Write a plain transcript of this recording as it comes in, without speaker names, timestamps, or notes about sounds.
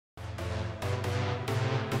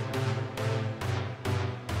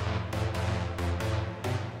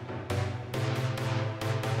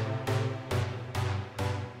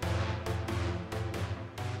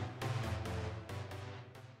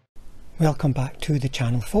Welcome back to the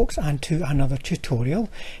channel folks, and to another tutorial.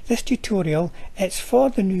 This tutorial, it's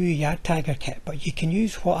for the new Jagdtiger kit, but you can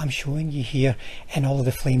use what I'm showing you here in all of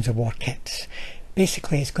the Flames of War kits.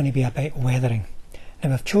 Basically it's going to be about weathering.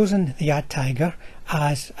 Now I've chosen the Jagdtiger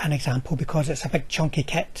as an example because it's a big chunky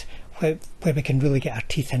kit where we can really get our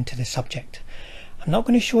teeth into the subject. I'm not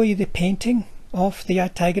going to show you the painting of the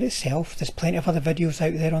Jagdtiger itself. There's plenty of other videos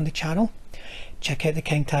out there on the channel. Check out the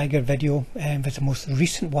Jagdtiger video, it's the most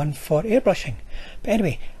recent one for airbrushing. But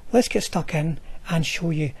anyway, let's get stuck in and show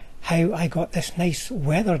you how I got this nice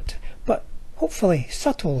weathered but hopefully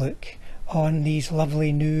subtle look on these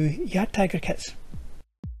lovely new Jagdtiger kits.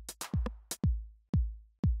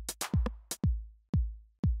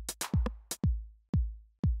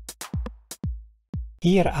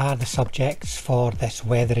 Here are the subjects for this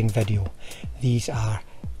weathering video. These are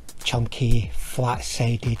chunky,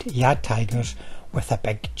 flat-sided Jagdtigers with a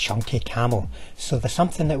big chunky camel. So there's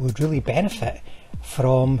something that would really benefit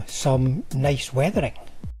from some nice weathering.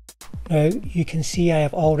 Now you can see I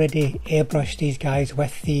have already airbrushed these guys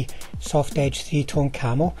with the soft edge 3-tone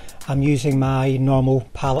camel. I'm using my normal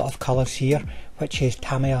palette of colours here, which is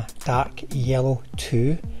Tamiya Dark Yellow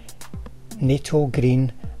 2, NATO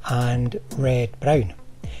Green and Red Brown.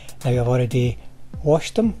 Now I've already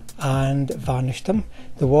washed them and varnished them.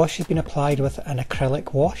 The wash has been applied with an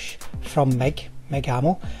acrylic wash from MIG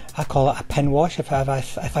Ammo. I call it a pin wash. If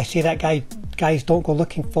I say that, guys, don't go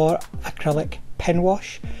looking for acrylic pin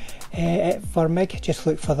wash for MIG, just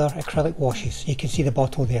look for their acrylic washes. You can see the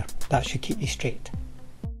bottle there, that should keep you straight.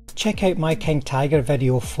 Check out my Jagdtiger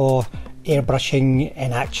video for airbrushing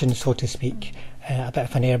in action, so to speak. A bit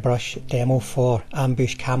of an airbrush demo for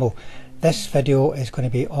ambush camo. This video is going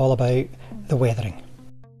to be all about the weathering.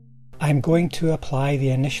 I'm going to apply the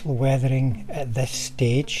initial weathering at this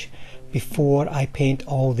stage before I paint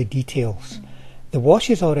all the details. The wash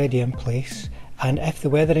is already in place, and if the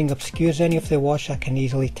weathering obscures any of the wash I can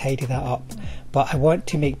easily tidy that up, but I want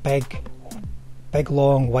to make big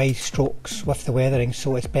long wide strokes with the weathering,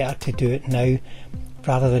 so it's better to do it now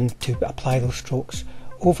rather than to apply those strokes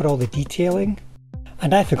over all the detailing.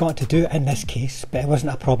 And I forgot to do it in this case, but it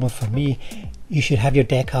wasn't a problem for me. You should have your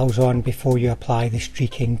decals on before you apply the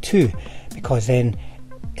streaking too, because then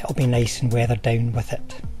it'll be nice and weathered down with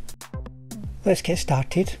it. Let's get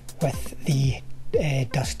started with the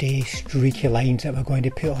dusty streaky lines that we're going to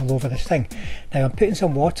put all over this thing. Now I'm putting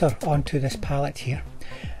some water onto this palette here,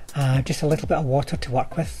 just a little bit of water to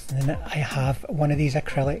work with, and then I have one of these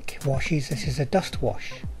acrylic washes. This is a dust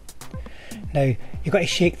wash. Now you've got to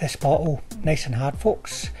shake this bottle nice and hard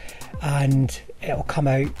folks, and it'll come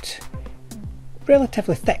out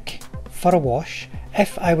relatively thick for a wash.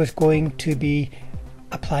 If I was going to be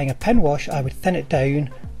applying a pin wash, I would thin it down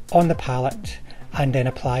on the palette and then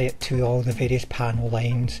apply it to all the various panel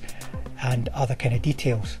lines and other kind of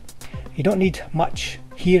details. You don't need much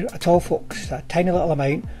here at all folks. A tiny little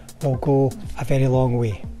amount will go a very long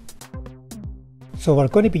way. So we're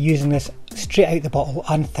going to be using this straight out the bottle,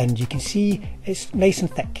 unthinned. You can see it's nice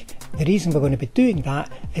and thick. The reason we're going to be doing that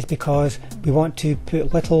is because we want to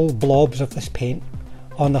put little blobs of this paint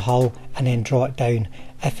on the hull and then draw it down.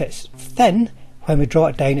 If it's thin, when we draw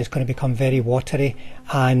it down it's going to become very watery,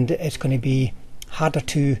 and it's going to be harder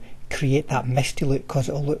to create that misty look because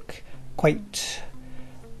it'll look quite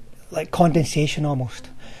like condensation almost.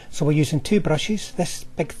 So we're using two brushes, this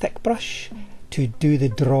big thick brush to do the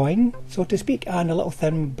drawing, so to speak, and a little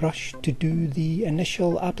thin brush to do the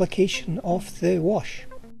initial application of the wash.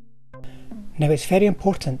 Now it's very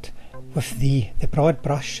important with the broad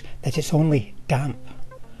brush that it's only damp.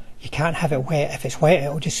 You can't have it wet. If it's wet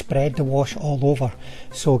it'll just spread the wash all over.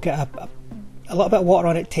 So get a little bit of water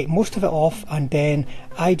on it, take most of it off, and then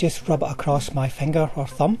I just rub it across my finger or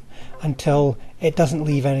thumb until it doesn't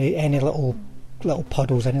leave any little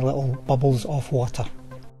puddles, any little bubbles of water.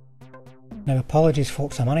 Now apologies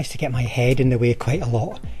folks, I managed to get my head in the way quite a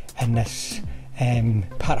lot in this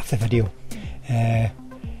part of the video.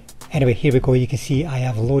 Anyway, here we go. You can see I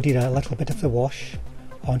have loaded a little bit of the wash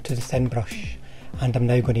onto the thin brush, and I'm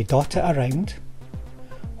now going to dot it around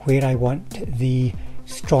where I want the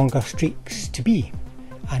stronger streaks to be,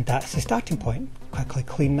 and that's the starting point. Quickly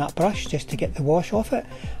clean that brush just to get the wash off it,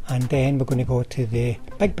 and then we're going to go to the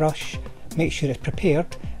big brush, make sure it's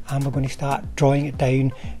prepared, and we're going to start drawing it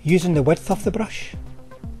down using the width of the brush.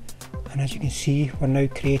 And as you can see, we're now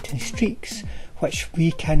creating streaks which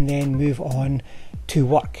we can then move on to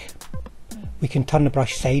work. We can turn the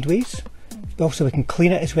brush sideways. Also we can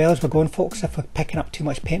clean it as well as we're going folks if we're picking up too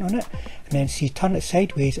much paint on it, and then see, turn it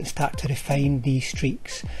sideways and start to refine these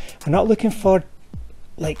streaks. We're not looking for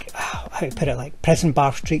like, how to put it, like prison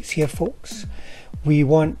bar streaks here folks. We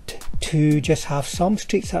want to just have some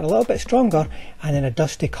streaks that are a little bit stronger and then a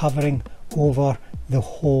dusty covering over the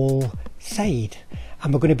whole side.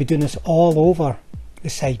 And we're going to be doing this all over the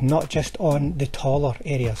side, not just on the taller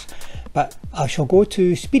areas. But I shall go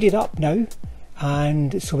to speed it up now,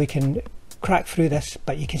 and so we can crack through this,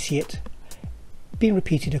 but you can see it being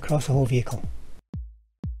repeated across the whole vehicle.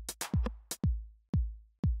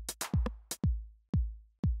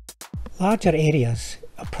 Larger areas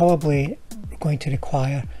are probably going to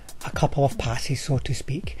require a couple of passes, so to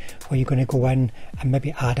speak, where you're going to go in and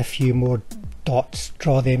maybe add a few more dots,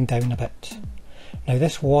 draw them down a bit. Now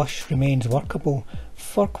this wash remains workable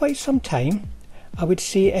for quite some time. I would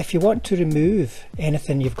say if you want to remove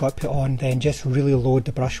anything you've got put on, then just really load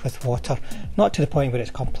the brush with water, not to the point where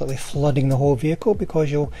it's completely flooding the whole vehicle,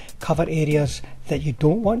 because you'll cover areas that you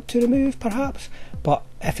don't want to remove perhaps, but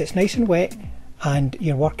if it's nice and wet and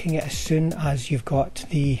you're working it as soon as you've got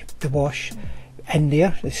the wash in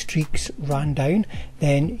there, the streaks ran down,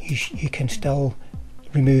 then you can still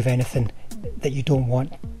remove anything that you don't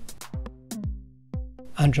want.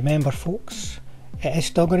 And remember folks, it is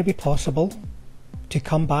still going to be possible to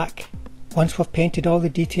come back once we've painted all the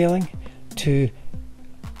detailing to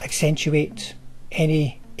accentuate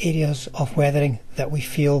any areas of weathering that we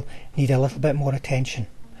feel need a little bit more attention.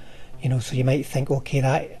 You know, so you might think, okay,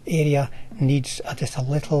 that area needs just a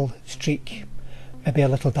little streak, maybe a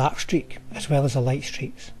little dark streak as well as the light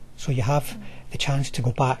streaks. So you have the chance to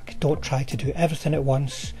go back. Don't try to do everything at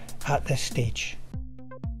once at this stage.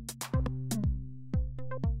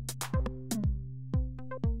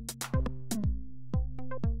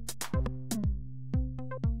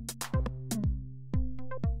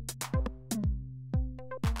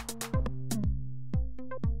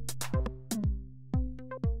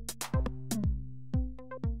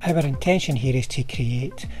 Our intention here is to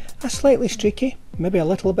create a slightly streaky, maybe a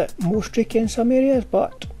little bit more streaky in some areas,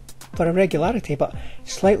 but for a regularity, but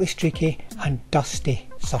slightly streaky and dusty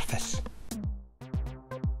surface.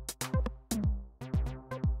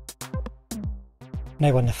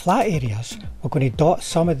 Now on the flat areas, we're going to dot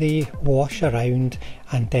some of the wash around,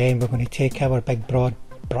 and then we're going to take our big broad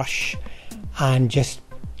brush and just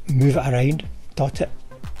move it around, dot it,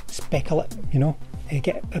 speckle it, you know,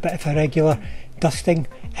 get a bit of a regular dusting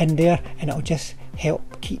in there, and it'll just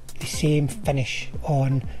help keep the same finish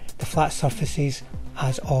on the flat surfaces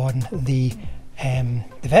as on the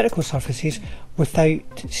vertical surfaces without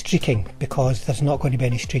streaking, because there's not going to be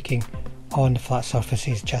any streaking on the flat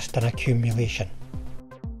surfaces, just an accumulation.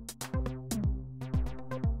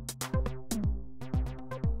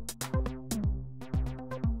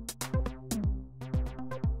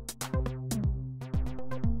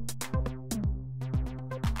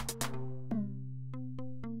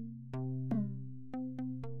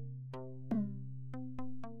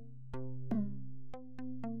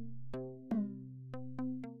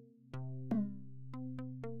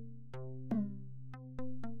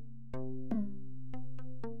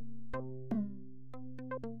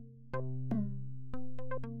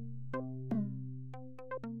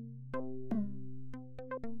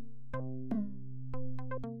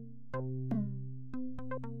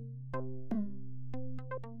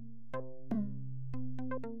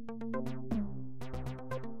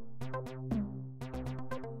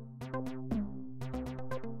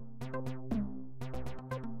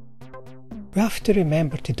 We have to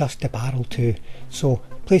remember to dust the barrel too, so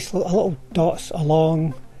place little dots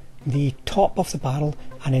along the top of the barrel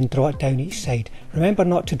and then draw it down each side. Remember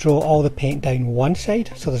not to draw all the paint down one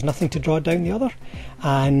side, so there's nothing to draw down the other,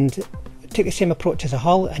 and take the same approach as a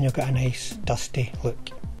hull and you'll get a nice dusty look.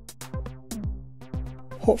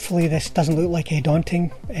 Hopefully this doesn't look like a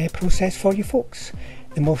daunting process for you folks.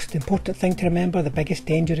 The most important thing to remember, the biggest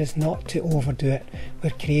danger, is not to overdo it. We're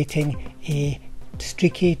creating a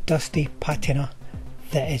streaky, dusty patina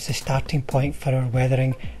that is the starting point for our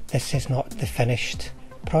weathering. This is not the finished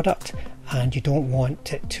product, and you don't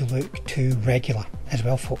want it to look too regular as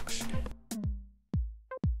well folks.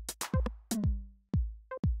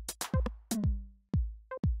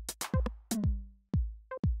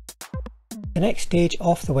 The next stage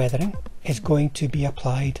of the weathering is going to be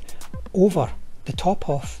applied over the top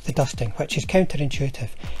of the dusting, which is counterintuitive.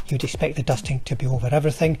 You'd expect the dusting to be over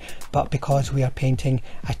everything, but because we are painting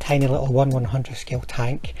a tiny little 1/100 scale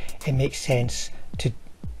tank, it makes sense to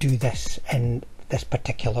do this in this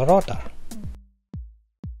particular order.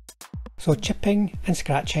 So chipping and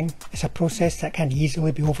scratching is a process that can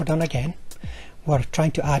easily be overdone again. We're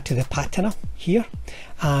trying to add to the patina here,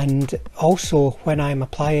 and also when I'm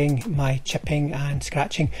applying my chipping and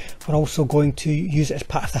scratching, we're also going to use it as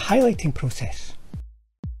part of the highlighting process.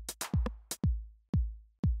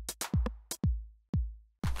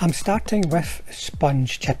 I'm starting with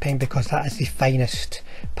sponge chipping because that is the finest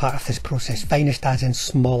part of this process, finest as in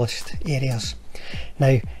smallest areas. Now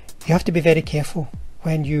you have to be very careful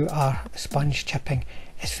when you are sponge chipping.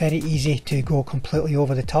 It's very easy to go completely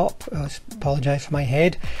over the top. I apologise for my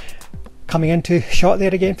head coming into shot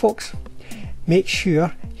there again, folks. Make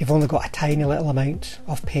sure you've only got a tiny little amount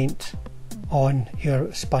of paint on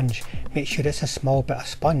your sponge. Make sure it's a small bit of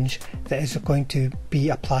sponge that is going to be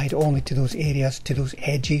applied only to those areas, to those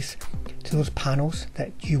edges, to those panels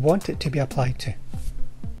that you want it to be applied to.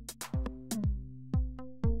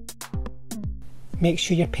 Make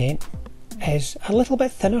sure your paint is a little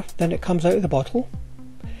bit thinner than it comes out of the bottle.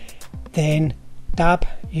 Then dab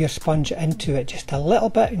your sponge into it just a little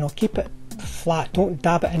bit, keep it flat. Don't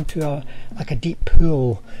dab it into like a deep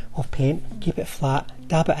pool of paint. Keep it flat,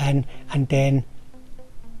 dab it in, and then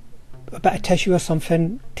a bit of tissue or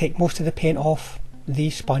something, take most of the paint off the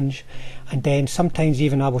sponge, and then sometimes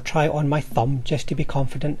even I will try it on my thumb just to be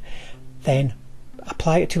confident. Then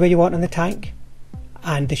apply it to where you want in the tank,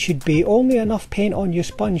 and there should be only enough paint on your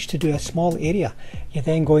sponge to do a small area. You're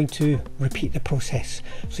then going to repeat the process,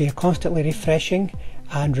 so you're constantly refreshing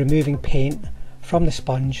and removing paint from the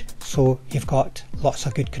sponge, so you've got lots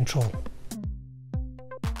of good control.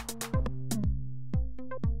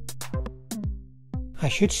 I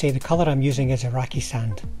should say the colour I'm using is Iraqi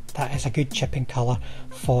sand. That is a good chipping colour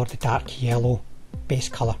for the dark yellow base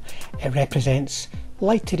colour. It represents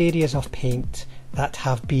lighter areas of paint that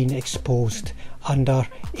have been exposed under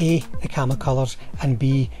A, the camo colours, and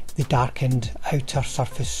B, the darkened outer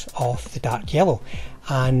surface of the dark yellow,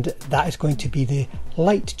 and that is going to be the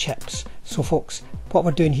light chips. So folks, what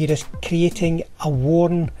we're doing here is creating a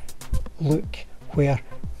worn look where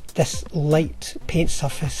this light paint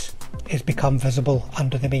surface is become visible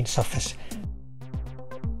under the main surface.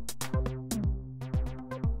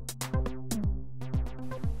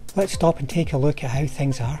 Let's stop and take a look at how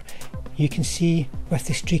things are. You can see with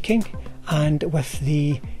the streaking and with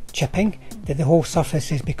the chipping that the whole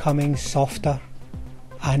surface is becoming softer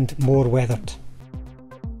and more weathered.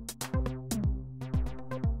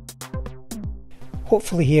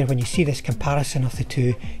 Hopefully here, when you see this comparison of the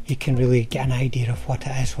two, you can really get an idea of what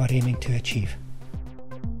it is we're aiming to achieve.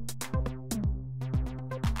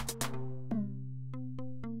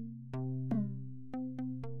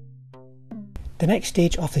 The next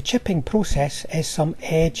stage of the chipping process is some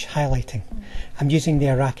edge highlighting. I'm using the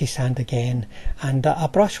Iraqi sand again, and a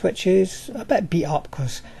brush which is a bit beat up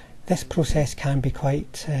because this process can be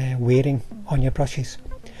quite wearing on your brushes.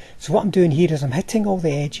 So what I'm doing here is I'm hitting all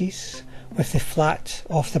the edges with the flat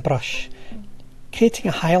of the brush, creating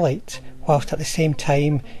a highlight whilst at the same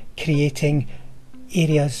time creating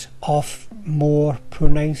areas of more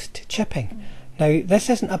pronounced chipping. Now this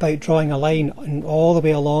isn't about drawing a line all the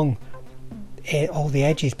way along all the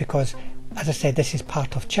edges, because as I said, this is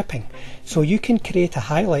part of chipping. So you can create a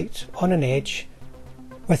highlight on an edge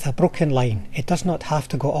with a broken line. It does not have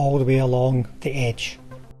to go all the way along the edge.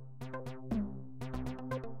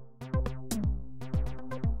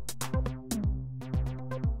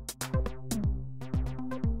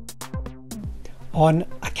 On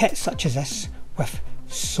a kit such as this, with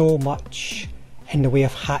so much in the way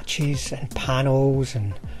of hatches and panels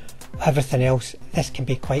and everything else, this can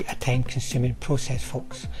be quite a time consuming process,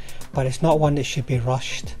 folks, but it's not one that should be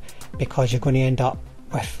rushed, because you're going to end up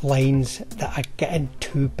with lines that are getting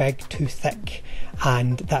too big, too thick,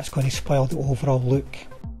 and that's going to spoil the overall look.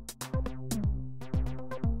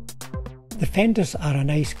 The fenders are a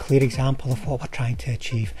nice clear example of what we're trying to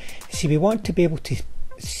achieve. See, we want to be able to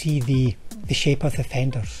see the shape of the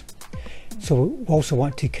fenders, so we also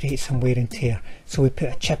want to create some wear and tear, so we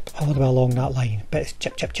put a chip all the way along that line, but it's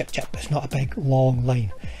chip chip chip chip, it's not a big long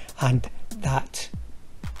line, and that,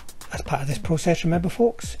 as part of this process, remember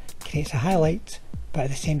folks, creates a highlight but at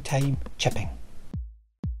the same time chipping.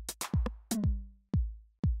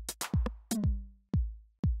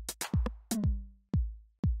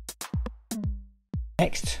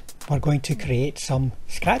 Next we're going to create some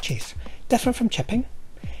scratches, different from chipping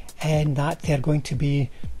in that they're going to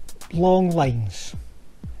be long lines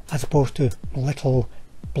as opposed to little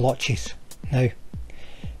blotches. Now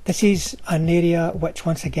this is an area which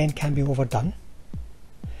once again can be overdone.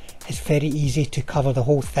 It's very easy to cover the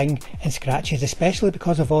whole thing in scratches, especially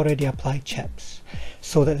because I've already applied chips,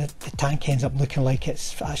 so that the tank ends up looking like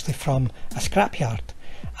it's actually from a scrapyard.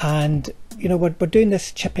 And we're doing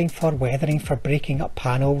this chipping for weathering, for breaking up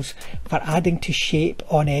panels, for adding to shape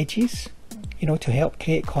on edges, to help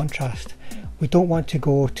create contrast. We don't want to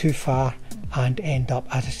go too far and end up,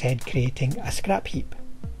 as I said, creating a scrap heap.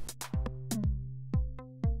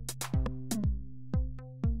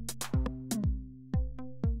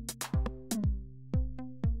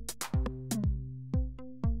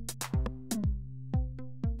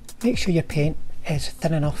 Make sure your paint is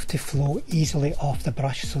thin enough to flow easily off the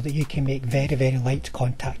brush so that you can make very, very light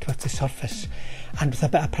contact with the surface. And with a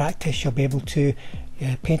bit of practice you'll be able to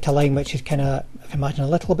paint a line which is kind of, imagine, a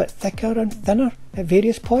little bit thicker and thinner at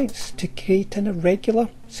various points to create an irregular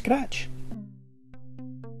scratch.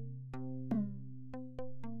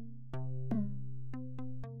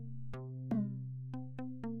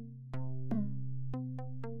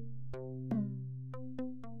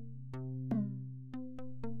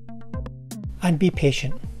 And be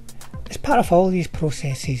patient. As part of all these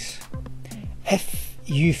processes, if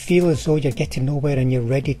you feel as though you're getting nowhere and you're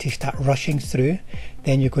ready to start rushing through,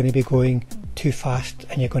 then you're going to be going too fast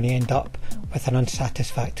and you're going to end up with an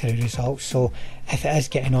unsatisfactory result. So if it is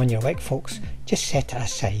getting on your wick, folks, just set it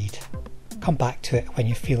aside. Come back to it when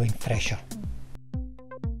you're feeling fresher.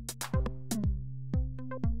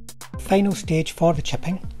 Final stage for the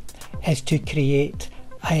chipping is to create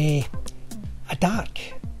a dark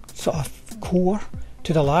sort of core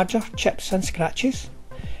to the larger chips and scratches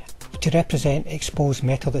to represent exposed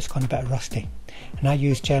metal that's gone a bit rusty. And I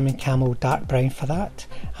use German Camel dark brown for that,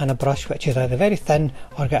 and a brush which is either very thin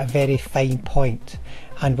or got a very fine point.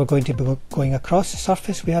 And we're going to be going across the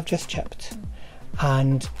surface we have just chipped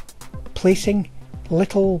and placing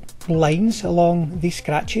little lines along these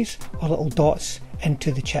scratches or little dots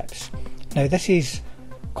into the chips. Now this is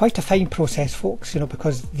quite a fine process, folks,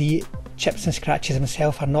 because the chips and scratches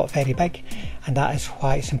themselves are not very big, and that is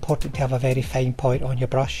why it's important to have a very fine point on your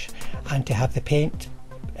brush and to have the paint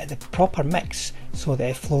at the proper mix so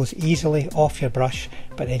that it flows easily off your brush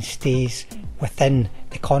but then stays within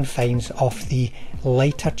the confines of the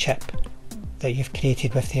lighter chip that you've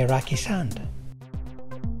created with the Iraqi sand.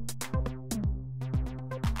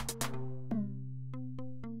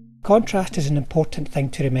 Contrast is an important thing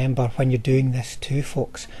to remember when you're doing this too,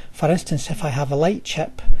 folks. For instance, if I have a light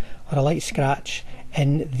chip or a light scratch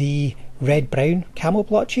in the red-brown camel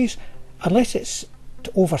blotches, unless it's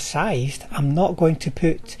oversized, I'm not going to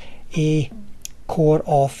put a core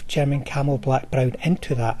of German Camel black-brown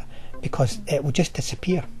into that because it will just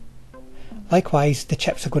disappear. Likewise, the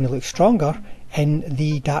chips are going to look stronger in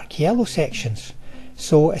the dark yellow sections,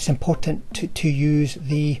 so it's important to use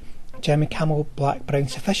the German Camel black-brown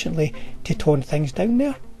sufficiently to tone things down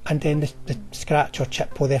there, and then the scratch or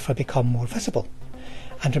chip will therefore become more visible.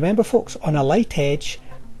 And remember, folks, on a light edge,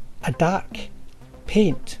 a dark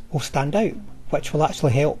paint will stand out, which will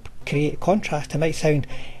actually help create contrast. It might sound,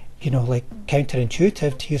 like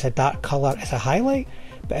counterintuitive to use a dark colour as a highlight,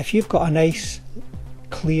 but if you've got a nice,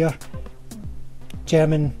 clear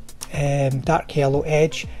German dark yellow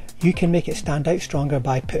edge, you can make it stand out stronger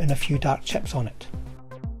by putting a few dark chips on it.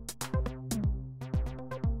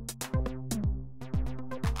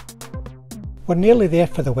 We're nearly there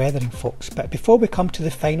for the weathering, folks, but before we come to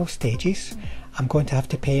the final stages, I'm going to have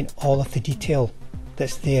to paint all of the detail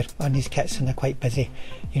that's there on these kits, and they're quite busy.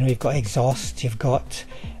 You've got exhaust, you've got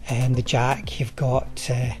the jack, you've got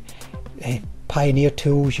Pioneer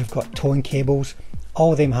tools, you've got towing cables.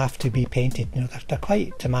 All of them have to be painted. They're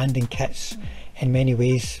quite demanding kits in many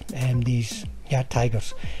ways, these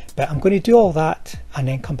Jagdtigers. But I'm going to do all that and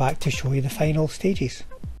then come back to show you the final stages.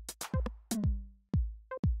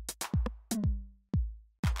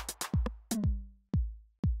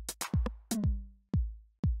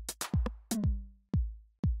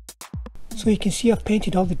 So you can see I've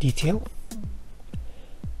painted all the detail.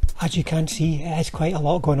 As you can see, it is quite a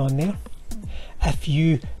lot going on there. If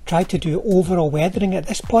you try to do overall weathering at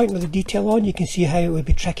this point with the detail on, you can see how it would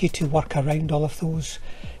be tricky to work around all of those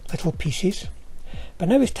little pieces. But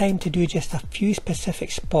now it's time to do just a few specific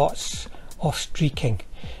spots of streaking.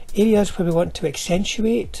 Areas where we want to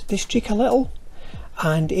accentuate the streak a little,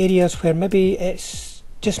 and areas where maybe it's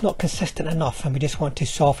just not consistent enough and we just want to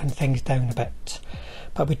soften things down a bit.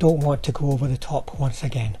 But we don't want to go over the top once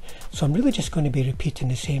again. So I'm really just going to be repeating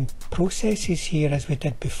the same processes here as we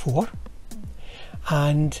did before,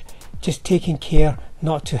 and just taking care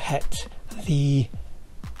not to hit the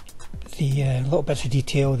little bits of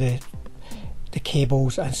detail, the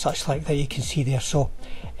cables and such like that you can see there. So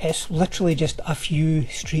it's literally just a few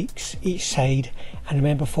streaks each side, and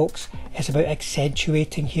remember, folks, it's about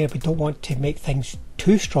accentuating here. We don't want to make things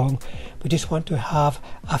too strong, we just want to have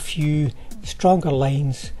a few stronger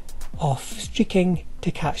lines of streaking to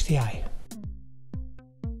catch the eye.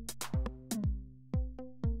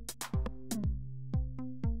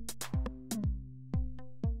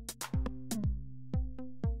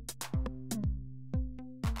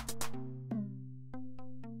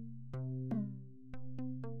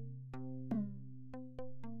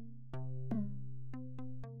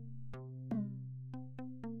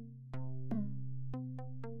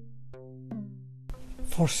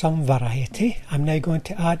 for some variety, I'm now going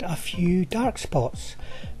to add a few dark spots.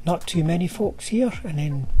 Not too many folks here, and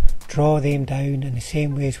then draw them down in the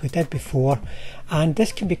same way as we did before. And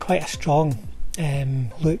this can be quite a strong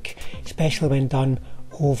look, especially when done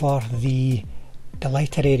over the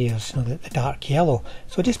lighter areas, you know, the dark yellow.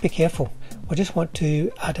 So just be careful. We just want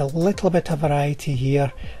to add a little bit of variety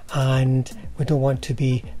here, and we don't want to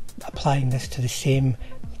be applying this to the same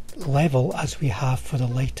level as we have for the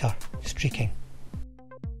lighter streaking.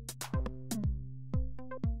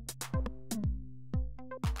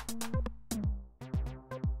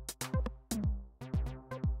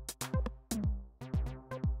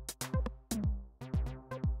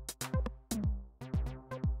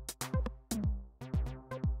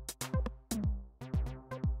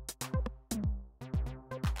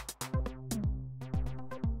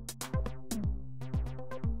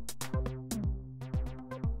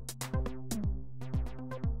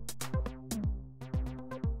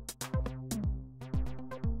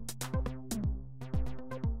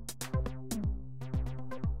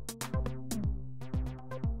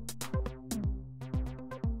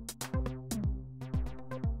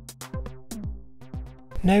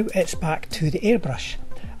 Now it's back to the airbrush.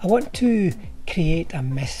 I want to create a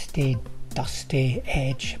misty, dusty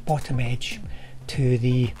edge, bottom edge, to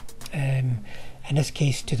the, in this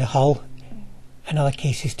case to the hull, in other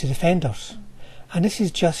cases to the fenders. And this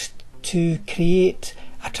is just to create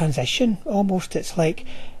a transition almost. It's like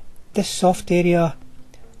this soft area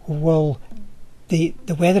will, the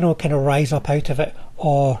weathering will kind of rise up out of it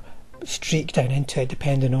or streak down into it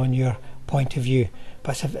depending on your point of view.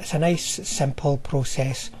 But it's a nice simple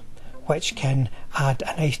process which can add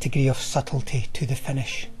a nice degree of subtlety to the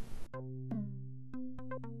finish.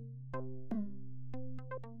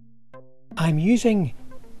 I'm using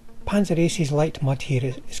Panzer Ace's light mud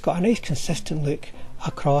here. It's got a nice consistent look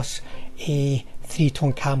across a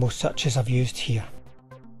three-tone camo such as I've used here.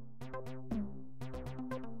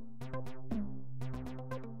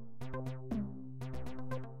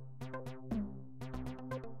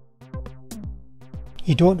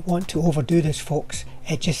 You don't want to overdo this, folks.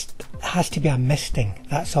 It just has to be a misting.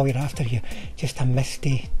 That's all you're after here. Just a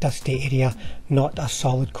misty, dusty area, not a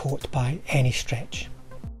solid coat by any stretch.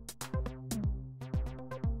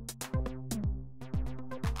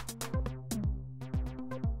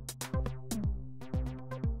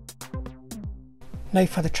 Now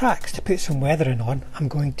for the tracks, to put some weathering on, I'm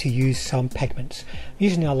going to use some pigments. I'm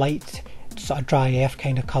using a light, sort of dry earth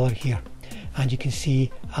kind of colour here. And you can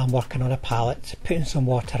see I'm working on a palette, putting some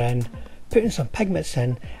water in, putting some pigments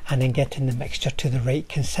in, and then getting the mixture to the right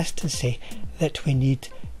consistency that we need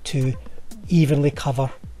to evenly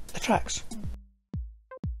cover the tracks.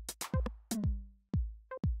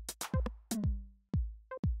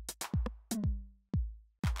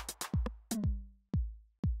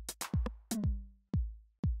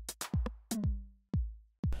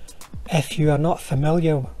 If you are not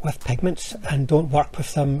familiar with pigments and don't work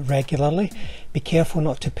with them regularly, be careful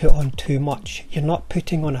not to put on too much. You're not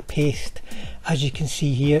putting on a paste. As you can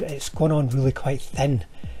see here, it's going on really quite thin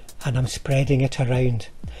and I'm spreading it around.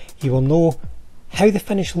 You will know how the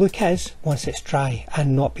finished look is once it's dry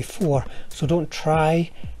and not before, so don't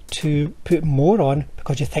try to put more on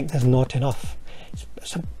because you think there's not enough.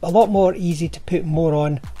 It's a lot more easy to put more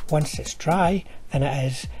on once it's dry than it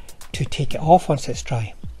is to take it off once it's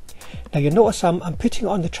dry. Now you'll notice I'm putting it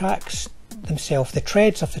on the tracks themselves, the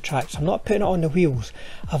treads of the tracks. I'm not putting it on the wheels.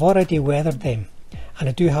 I've already weathered them, and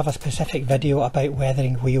I do have a specific video about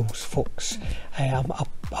weathering wheels, folks. I'll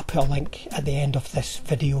put a link at the end of this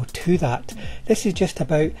video to that. This is just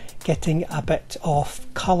about getting a bit of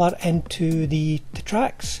colour into the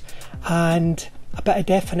tracks and a bit of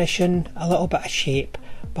definition, a little bit of shape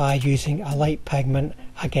by using a light pigment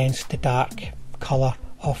against the dark colour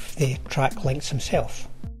of the track links themselves.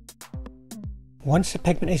 Once the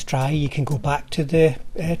pigment is dry, you can go back to the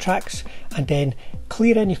tracks and then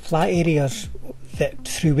clear any flat areas that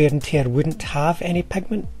through wear and tear wouldn't have any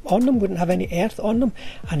pigment on them, wouldn't have any earth on them,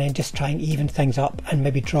 and then just try and even things up and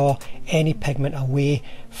maybe draw any pigment away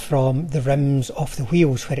from the rims of the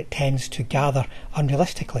wheels where it tends to gather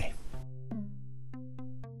unrealistically.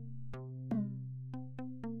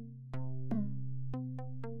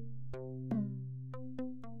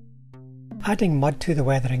 Adding mud to the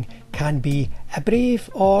weathering can be a brave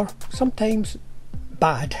or sometimes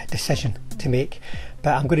bad decision to make,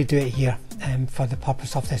 but I'm going to do it here for the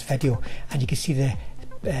purpose of this video. And you can see the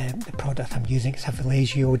product I'm using. It's a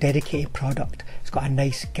Vallejo dedicated product. It's got a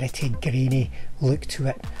nice gritty, grainy look to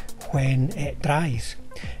it when it dries.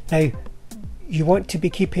 Now you want to be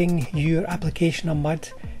keeping your application of mud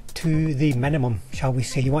to the minimum, shall we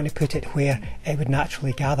say. You want to put it where it would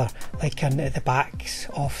naturally gather, like on the backs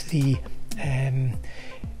of the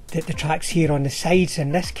tracks here on the sides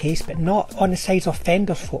in this case, but not on the sides of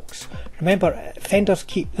fenders, folks. Remember, fenders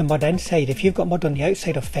keep the mud inside. If you've got mud on the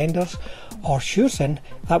outside of fenders or shoes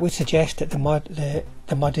that would suggest that the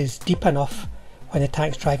mud is deep enough when the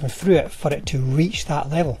tank's driving through it for it to reach that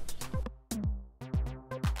level.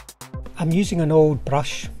 I'm using an old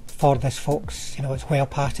brush for this, folks. You know, it's well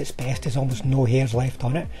past its best, there's almost no hairs left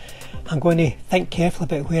on it. I'm going to think carefully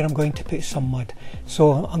about where I'm going to put some mud.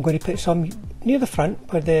 So I'm going to put some near the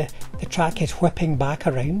front where the track is whipping back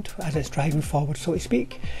around as it's driving forward, so to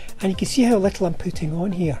speak. And you can see how little I'm putting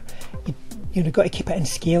on here. You've got to keep it in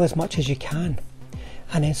scale as much as you can.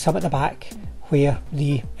 And then some at the back where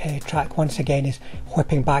the track once again is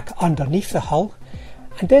whipping back underneath the hull.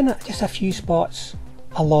 And then just a few spots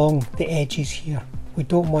along the edges here. We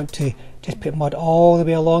don't want to just put mud all the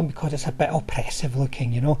way along because it's a bit oppressive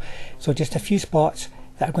looking, you know. So just a few spots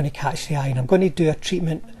that are going to catch the eye, and I'm going to do a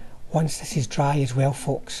treatment once this is dry as well,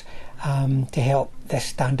 folks, to help this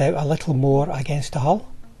stand out a little more against the hull.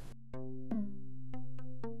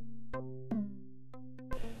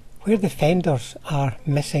 Where the fenders are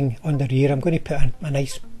missing on the rear, I'm going to put a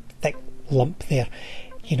nice thick lump there.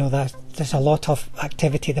 You know, there's a lot of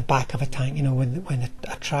activity at the back of a tank. You know, when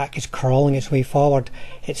a track is crawling its way forward,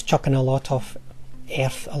 it's chucking a lot of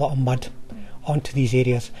earth, a lot of mud onto these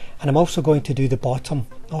areas. And I'm also going to do the bottom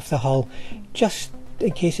of the hull, just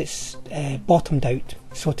in case it's bottomed out,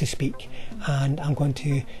 so to speak. And I'm going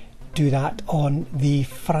to do that on the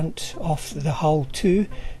front of the hull too.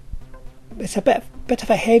 It's a bit of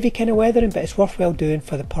a heavy kind of weathering, but it's worthwhile doing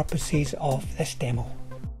for the purposes of this demo.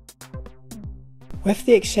 With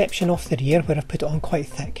the exception of the rear, where I've put it on quite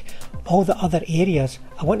thick, all the other areas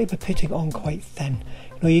I want to be putting on quite thin.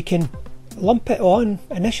 You know, you can lump it on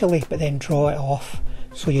initially but then draw it off,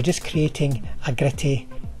 so you're just creating a gritty,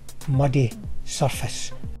 muddy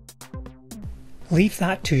surface. Leave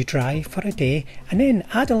that to dry for a day and then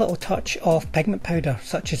add a little touch of pigment powder,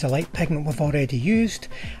 such as the light pigment we've already used,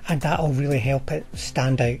 and that will really help it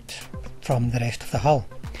stand out from the rest of the hull.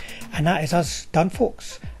 And that is us done,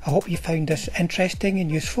 folks. I hope you found this interesting and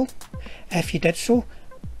useful. If you did so,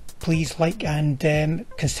 please like and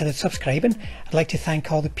consider subscribing. I'd like to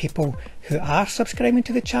thank all the people who are subscribing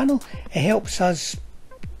to the channel. It helps us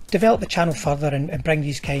develop the channel further and bring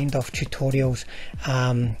these kind of tutorials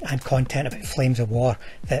and content about Flames of War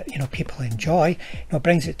that, you know, people enjoy. You know, it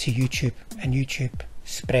brings it to YouTube, and YouTube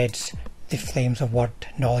spreads the Flames of War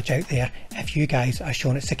knowledge out there if you guys are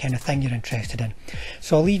showing it's the kind of thing you're interested in.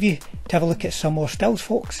 So I'll leave you to have a look at some more stills,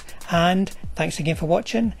 folks, and thanks again for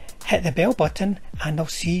watching. Hit the bell button and I'll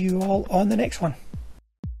see you all on the next one.